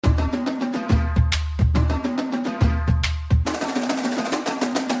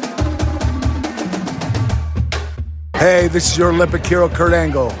Hey, this is your Olympic hero, Kurt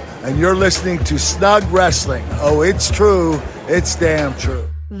Angle, and you're listening to Snug Wrestling. Oh, it's true. It's damn true.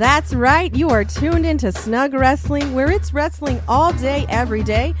 That's right. You are tuned into Snug Wrestling, where it's wrestling all day, every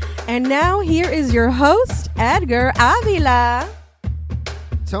day. And now here is your host, Edgar Avila.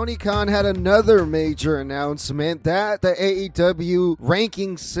 Tony Khan had another major announcement that the AEW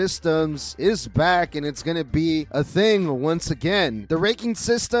ranking systems is back and it's going to be a thing once again. The ranking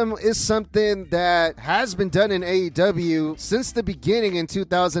system is something that has been done in AEW since the beginning in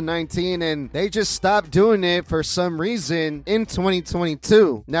 2019, and they just stopped doing it for some reason in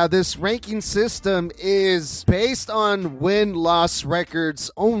 2022. Now, this ranking system is based on win-loss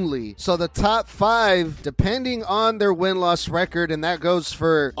records only. So the top 5, depending on their win-loss record, and that goes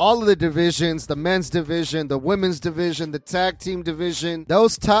for all of the divisions, the men's division, the women's division, the tag team division,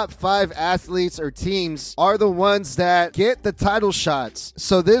 those top 5 athletes or teams are the ones that get the title shots.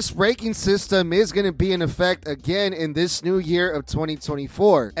 So this ranking system is going to be in effect again in this new year of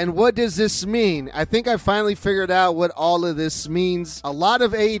 2024. And what does this mean? I think I finally figured out what all of this means. A lot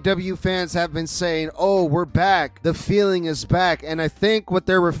of AEW fans have been saying, oh, we're back. The feeling is back. And I think what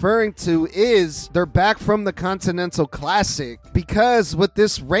they're referring to is they're back from the Continental Classic, because with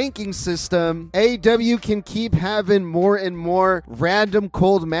this ranking system, AEW can keep having more and more random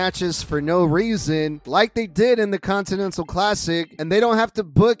cold matches for no reason, like they did in the Continental Classic, and they don't have to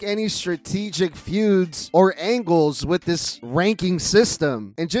book any strategic feuds or angles with this ranking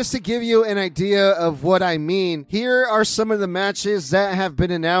system. And just to give you an idea of what I mean, here are some of the matches that have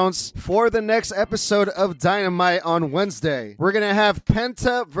been announced for the next episode of Dynamite on Wednesday. We're gonna have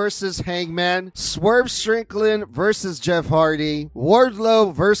Penta versus Hangman, Swerve Strickland versus Jeff Hardy, Wardlow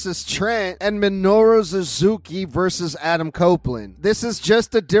versus Trent, and Minoru Suzuki versus Adam Copeland. This is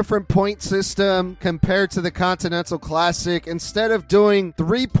just a different point system compared to the Continental Classic. Instead of doing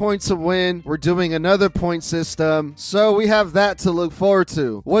 3 points a win, we're doing another point system. So we have that to look forward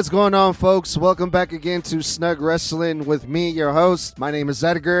to. What's going on, folks? Welcome back again to Snug Wrestling with me, your host. My name is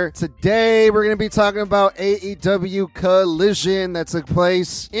Edgar. Today we're going to be talking about AEW Collision that took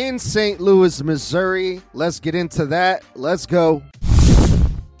place in St. Louis, Missouri. Let's get into that. Let's go.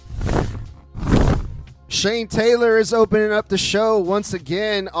 Shane Taylor is opening up the show once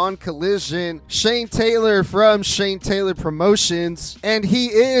again on Collision. Shane Taylor from Shane Taylor Promotions, and he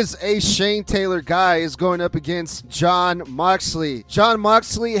is a Shane Taylor guy, is going up against Jon Moxley. Jon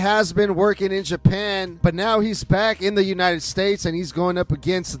Moxley has been working in Japan, but now he's back in the United States, and he's going up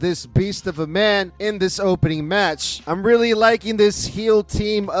against this beast of a man in this opening match. I'm really liking this heel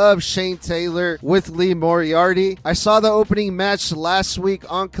team of Shane Taylor with Lee Moriarty. I saw the opening match last week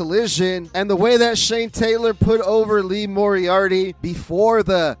on Collision, and the way that Shane Taylor put over Lee Moriarty before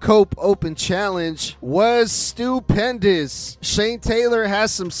the Cope Open Challenge was stupendous. Shane Taylor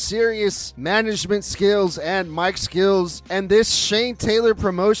has some serious management skills and mic skills, and this Shane Taylor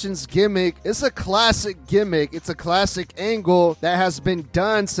Promotions gimmick is a classic gimmick. It's a classic angle that has been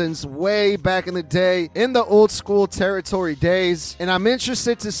done since way back in the day, in the old school territory days, and I'm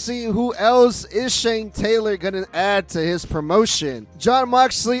interested to see who else is Shane Taylor going to add to his promotion. Jon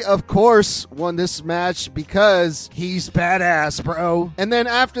Moxley, of course, won this match because he's badass, bro. And then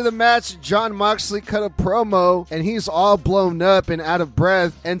after the match, Jon Moxley cut a promo, and he's all blown up and out of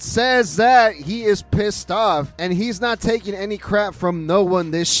breath, and says that he is pissed off and he's not taking any crap from no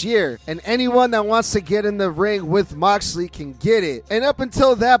one this year, and anyone that wants to get in the ring with Moxley can get it. And up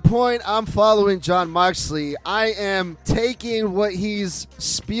until that point, I'm following Jon Moxley. I am taking what he's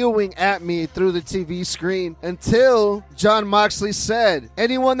spewing at me through the TV screen until Jon Moxley said,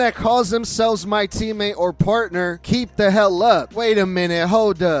 anyone that calls themselves my teammate or partner, keep the hell up. Wait a minute,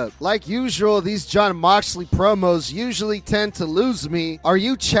 hold up. Like usual, these Jon Moxley promos usually tend to lose me. Are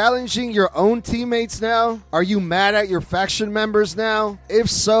you challenging your own teammates now? Are you mad at your faction members now?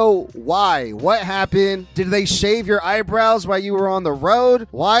 If so, why? What happened? Did they shave your eyebrows while you were on the road?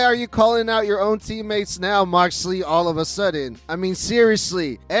 Why are you calling out your own teammates now, Moxley, all of a sudden? I mean,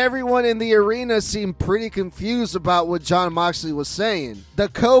 seriously, everyone in the arena seemed pretty confused about what Jon Moxley was saying. The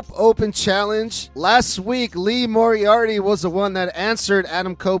Cope Open Challenge, last week, Lee Moriarty was the one that answered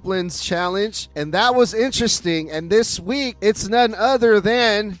Adam Copeland's challenge, and that was interesting. And this week, it's none other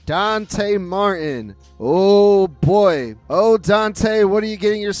than Dante Martin. Oh boy. Oh, Dante, what are you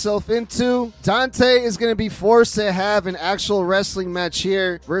getting yourself into? Dante is going to be forced to have an actual wrestling match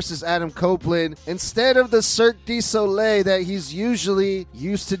here versus Adam Copeland instead of the Cirque du Soleil that he's usually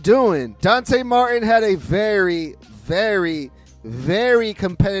used to doing. Dante Martin had a very very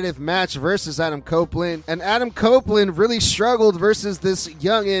competitive match versus Adam Copeland, and Adam Copeland really struggled versus this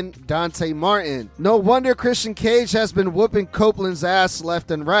youngin' Dante Martin. No wonder Christian Cage has been whooping Copeland's ass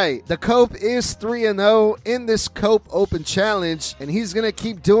left and right. The Cope is 3-0 in this Cope Open Challenge, and he's gonna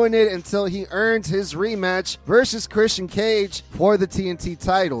keep doing it until he earns his rematch versus Christian Cage for the TNT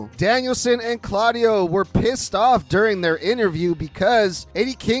title. Danielson and Claudio were pissed off during their interview because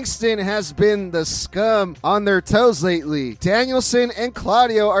Eddie Kingston has been the scum on their toes lately. Danielson and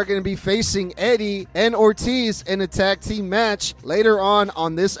Claudio are going to be facing Eddie and Ortiz in a tag team match later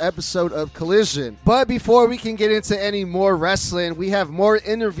on this episode of Collision. But before we can get into any more wrestling, we have more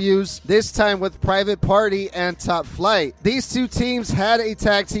interviews, this time with Private Party and Top Flight. These two teams had a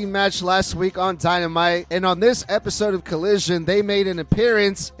tag team match last week on Dynamite, and on this episode of Collision, they made an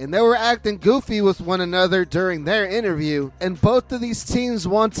appearance, and they were acting goofy with one another during their interview, and both of these teams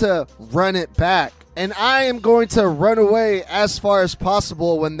want to run it back. And I am going to run away as far as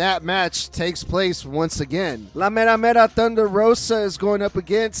possible when that match takes place once again. La Mera Mera Thunder Rosa is going up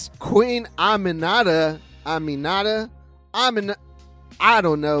against Queen Aminata. I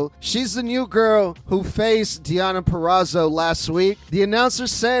don't know. She's the new girl who faced Deonna Purrazzo last week. The announcer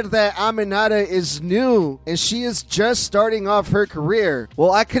said that Aminata is new and she is just starting off her career.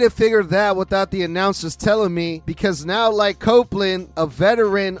 Well, I could have figured that without the announcers telling me, because now, like Copeland, a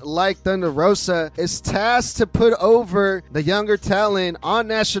veteran like Thunder Rosa is tasked to put over the younger talent on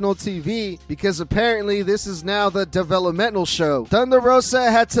national TV, because apparently this is now the developmental show. Thunder Rosa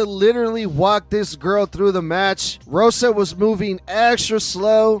had to literally walk this girl through the match. Rosa was moving extra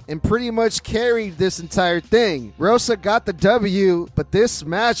slow and pretty much carried this entire thing. Rosa got the W, but this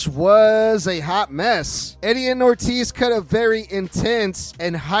match was a hot mess. Eddie and Ortiz cut a very intense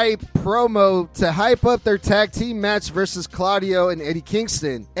and hype promo to hype up their tag team match versus Claudio and Eddie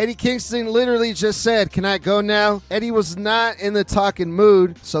Kingston. Eddie Kingston literally just said, "Can I go now?" Eddie was not in the talking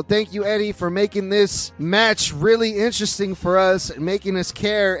mood, so thank you, Eddie, for making this match really interesting for us and making us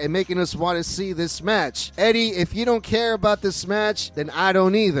care and making us want to see this match. Eddie, if you don't care about this match, then I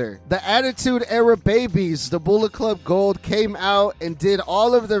don't either. The Attitude Era babies, the Bullet Club Gold, came out and did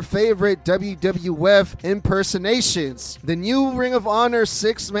all of their favorite WWF impersonations. The new Ring of Honor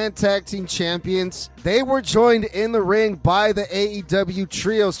 6-man tag team champions, they were joined in the ring by the AEW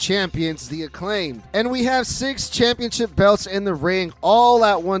Trios champions, the Acclaimed. And we have 6 championship belts in the ring all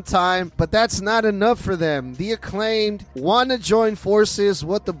at one time, but that's not enough for them. The Acclaimed want to join forces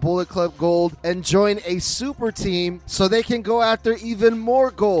with the Bullet Club Gold and join a super team so they can go after even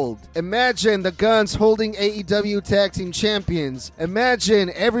more gold. Imagine the Guns holding AEW Tag Team Champions.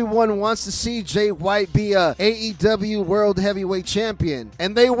 Imagine everyone wants to see Jay White be a AEW World Heavyweight Champion.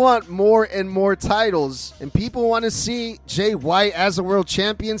 And they want more and more titles. And people want to see Jay White as a World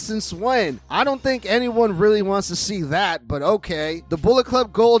Champion since when? I don't think anyone really wants to see that, but okay. The Bullet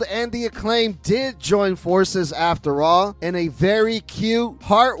Club Gold and the Acclaim did join forces after all, in a very cute,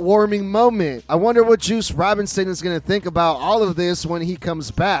 heartwarming moment. I wonder what Juice Robinson is going to think about all of this when he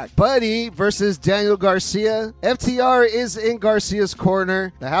comes back. Buddy versus Daniel Garcia. FTR is in Garcia's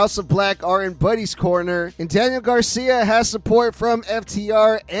corner. The House of Black are in Buddy's corner. And Daniel Garcia has support from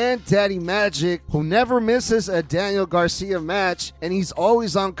FTR and Daddy Magic, who never misses a Daniel Garcia match, and he's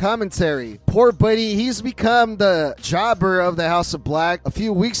always on commentary. Poor Buddy, he's become the jobber of the House of Black. A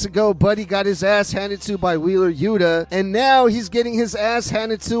few weeks ago, Buddy got his ass handed to by Wheeler Yuta, and now he's getting his ass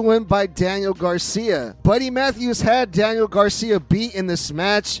handed to him by Daniel Garcia. Buddy Matthews had Daniel Garcia beat in this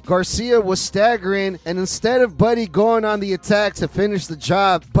match. Garcia was staggering, and instead of Buddy going on the attack to finish the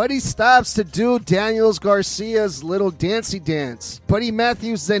job, Buddy stops to do Daniel Garcia's little dancey dance. Buddy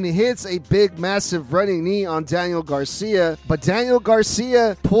Matthews then hits a big massive running knee on Daniel Garcia, but Daniel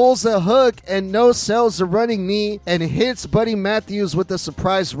Garcia pulls a hook and no-sells the running knee and hits Buddy Matthews with a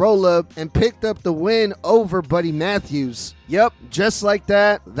surprise roll-up and picked up the win over Buddy Matthews. Yep, just like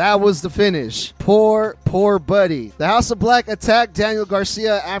that, that was the finish. Poor Buddy. The House of Black attacked Daniel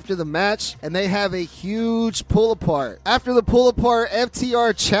Garcia after the match, and they have a huge pull-apart. After the pull-apart,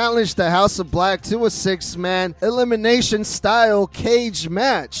 FTR challenged the House of Black to a 6-man elimination-style cage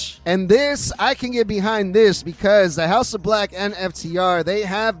match. And this, I can get behind this, because the House of Black and FTR, they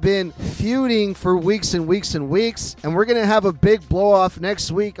have been feuding for weeks and weeks and weeks, and we're going to have a big blow-off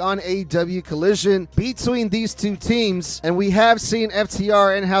next week on AEW Collision between these two teams, and we have seen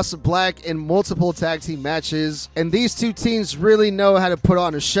FTR and House of Black in multiple tag team matches, and these two teams really know how to put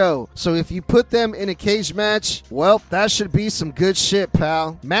on a show. So if you put them in a cage match, well, that should be some good shit,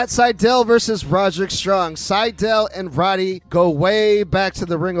 pal. Matt Sydal versus Roderick Strong. Sydal and Roddy go way back to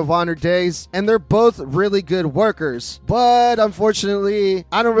the Ring of Honor days, and they're both really good workers. But unfortunately,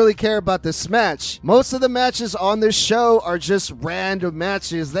 I don't really care about this match. Most of the matches on this show are just random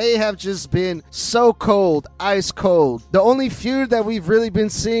matches. They have just been so cold, ice cold. The only feud that we've really been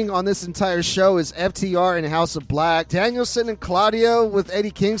seeing on this entire show is FTR and House of Black. Danielson and Claudio with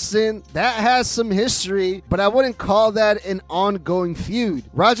Eddie Kingston, that has some history, but I wouldn't call that an ongoing feud.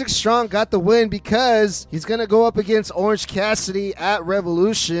 Roderick Strong got the win because he's going to go up against Orange Cassidy at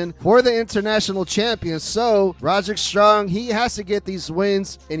Revolution for the International Champion. So Roderick Strong, he has to get these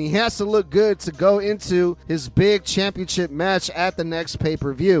wins, and he has to look good to go into his big championship match at the next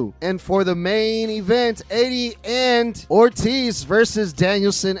pay-per-view. And for the main event, Eddie and Ortiz versus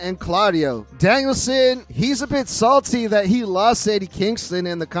Danielson and Claudio. Danielson, he's a bit salty that he lost Eddie Kingston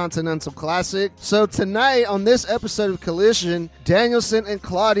in the Continental Classic. So tonight on this episode of Collision, Danielson and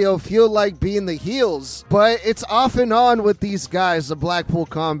Claudio feel like being the heels, but it's off and on with these guys, the Blackpool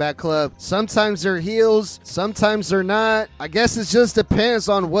Combat Club. Sometimes they're heels, sometimes they're not. I guess it just depends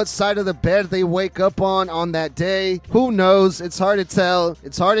on what side of the bed they wake up on that day. Who knows? It's hard to tell.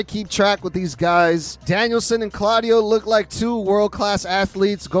 It's hard to keep track with these guys. Danielson and Claudio look like two world-class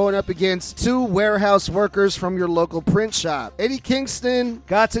athletes going up against two warehouse workers from your local print shop. Eddie Kingston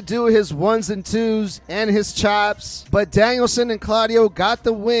got to do his ones and twos and his chops, but Danielson and Claudio got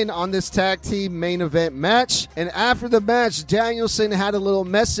the win on this tag team main event match. And after the match, Danielson had a little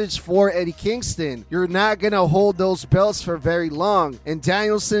message for Eddie Kingston. You're not gonna hold those belts for very long. And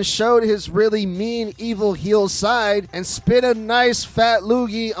Danielson showed his really mean, evil heel side and spit a nice fat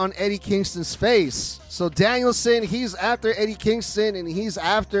loogie on Eddie Kingston's face. So Danielson, he's after Eddie Kingston, and he's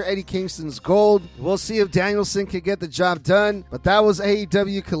after Eddie Kingston's gold. We'll see if Danielson can get the job done. But that was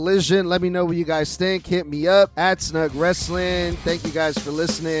AEW Collision. Let me know what you guys think. Hit me up at Snug Wrestling. Thank you guys for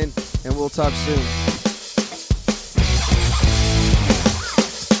listening, and we'll talk soon.